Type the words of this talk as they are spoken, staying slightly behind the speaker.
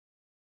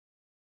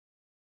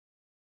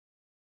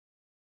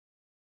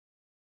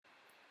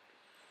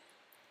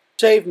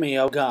Save me,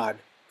 O God,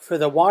 for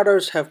the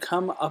waters have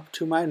come up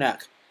to my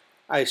neck.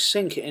 I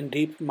sink in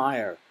deep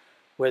mire,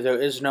 where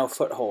there is no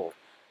foothold.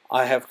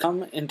 I have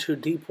come into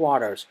deep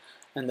waters,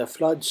 and the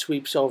flood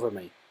sweeps over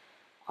me.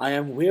 I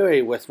am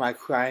weary with my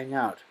crying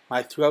out.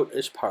 My throat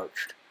is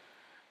parched.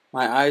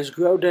 My eyes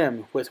grow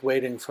dim with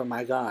waiting for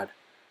my God.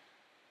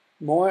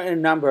 More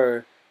in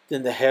number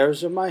than the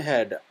hairs of my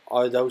head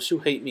are those who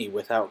hate me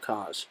without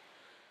cause.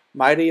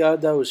 Mighty are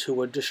those who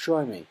would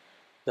destroy me,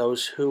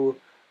 those who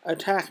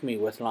attack me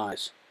with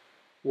lies.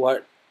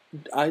 What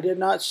I did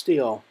not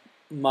steal,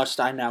 must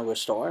I now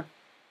restore?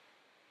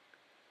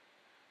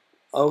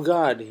 O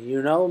God,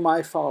 you know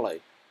my folly.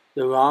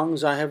 The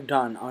wrongs I have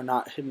done are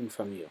not hidden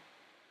from you.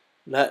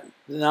 Let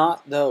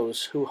not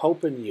those who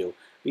hope in you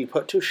be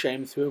put to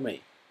shame through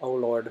me, O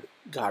Lord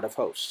God of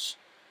hosts.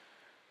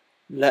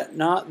 Let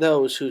not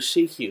those who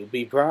seek you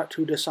be brought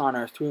to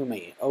dishonor through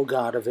me, O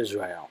God of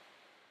Israel.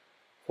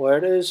 For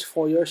it is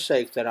for your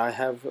sake that I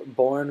have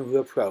borne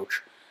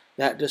reproach,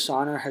 that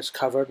dishonor has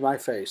covered my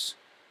face.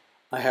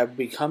 I have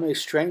become a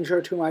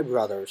stranger to my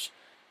brothers,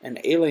 an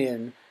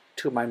alien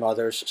to my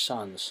mother's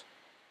sons.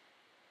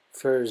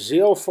 For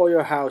zeal for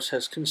your house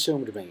has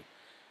consumed me,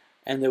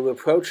 and the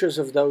reproaches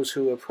of those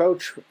who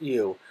reproach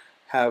you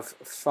have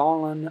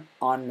fallen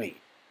on me.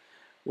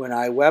 When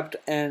I wept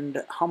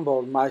and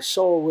humbled my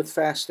soul with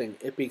fasting,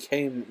 it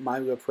became my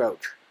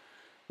reproach.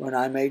 When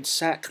I made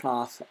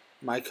sackcloth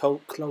my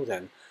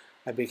clothing,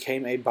 I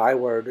became a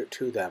byword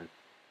to them.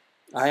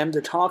 I am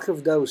the talk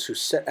of those who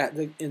sit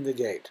in the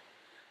gate,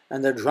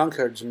 and the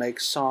drunkards make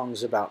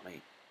songs about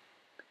me.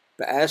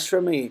 But as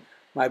for me,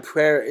 my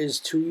prayer is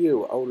to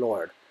you, O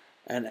Lord,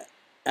 and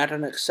at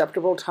an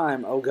acceptable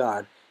time, O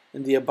God,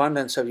 in the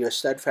abundance of your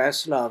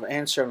steadfast love,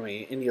 answer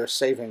me in your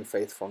saving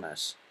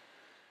faithfulness.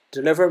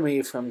 Deliver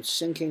me from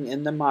sinking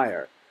in the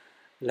mire.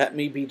 Let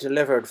me be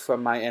delivered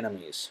from my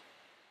enemies,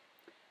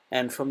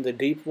 and from the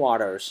deep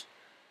waters.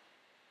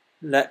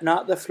 Let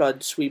not the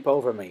flood sweep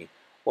over me,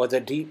 or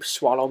the deep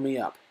swallow me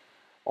up,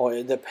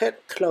 or the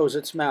pit close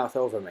its mouth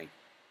over me.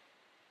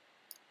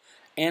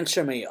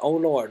 Answer me, O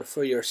Lord,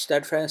 for your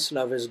steadfast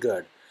love is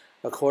good.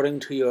 According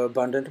to your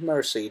abundant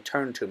mercy,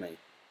 turn to me.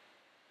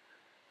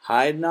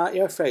 Hide not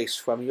your face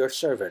from your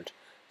servant,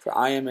 for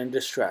I am in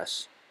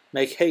distress.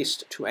 Make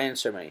haste to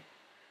answer me.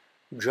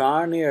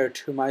 Draw near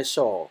to my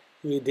soul,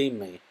 redeem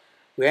me,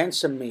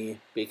 ransom me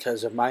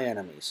because of my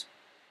enemies.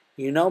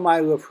 You know my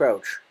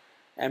reproach,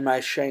 and my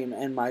shame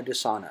and my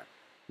dishonor.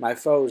 My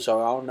foes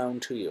are all known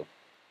to you.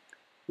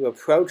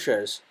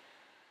 Reproaches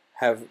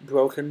have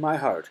broken my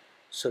heart,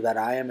 so that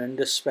I am in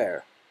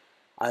despair.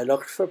 I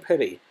looked for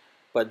pity,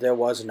 but there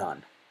was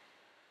none,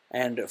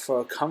 and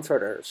for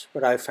comforters,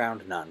 but I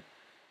found none.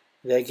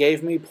 They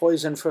gave me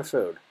poison for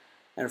food,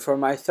 and for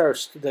my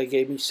thirst they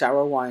gave me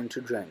sour wine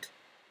to drink.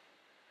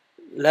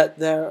 Let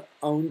their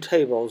own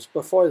tables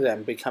before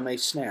them become a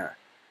snare,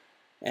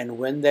 and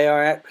when they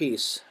are at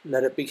peace,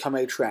 let it become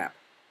a trap.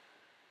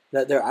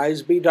 Let their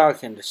eyes be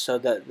darkened so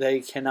that they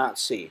cannot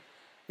see,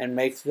 and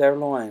make their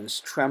loins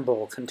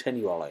tremble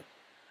continually.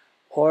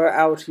 Pour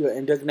out your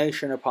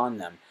indignation upon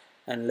them,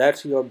 and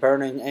let your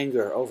burning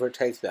anger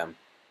overtake them.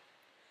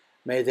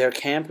 May their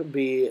camp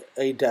be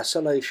a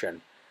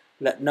desolation.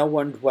 Let no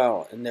one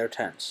dwell in their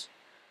tents.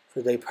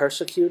 For they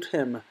persecute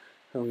him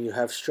whom you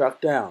have struck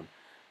down,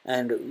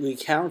 and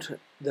recount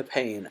the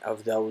pain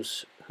of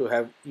those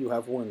you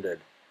have wounded.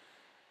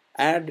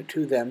 Add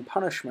to them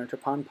punishment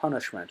upon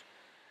punishment.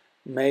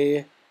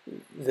 May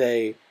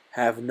they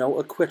have no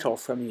acquittal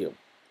from you.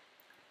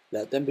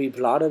 Let them be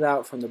blotted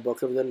out from the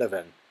book of the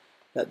living.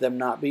 Let them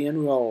not be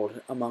enrolled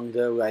among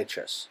the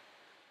righteous.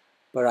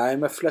 But I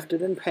am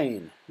afflicted in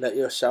pain. Let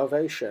your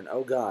salvation,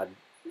 O God,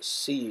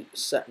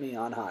 set me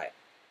on high.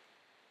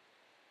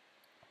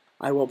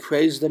 I will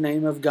praise the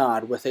name of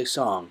God with a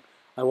song.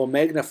 I will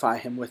magnify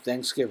him with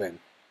thanksgiving.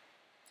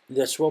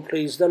 This will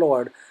please the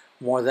Lord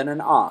more than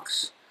an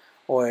ox,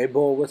 or a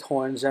bull with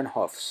horns and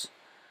hoofs.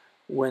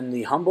 When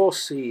the humble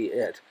see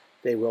it,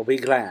 they will be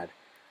glad.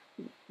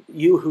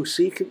 You who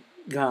seek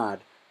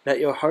God,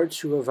 let your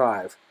hearts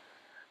revive.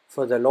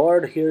 For the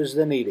Lord hears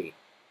the needy,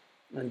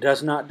 and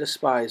does not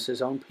despise his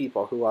own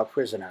people who are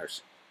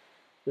prisoners.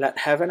 Let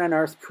heaven and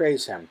earth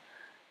praise him,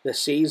 the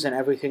seas and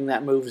everything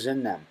that moves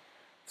in them.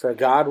 For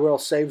God will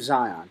save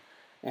Zion,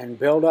 and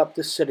build up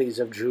the cities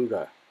of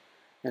Judah.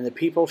 And the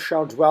people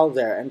shall dwell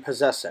there and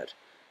possess it.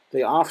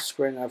 The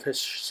offspring of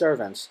his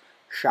servants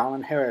shall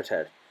inherit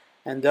it,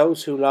 and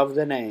those who love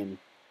the name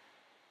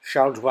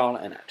shall dwell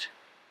in it.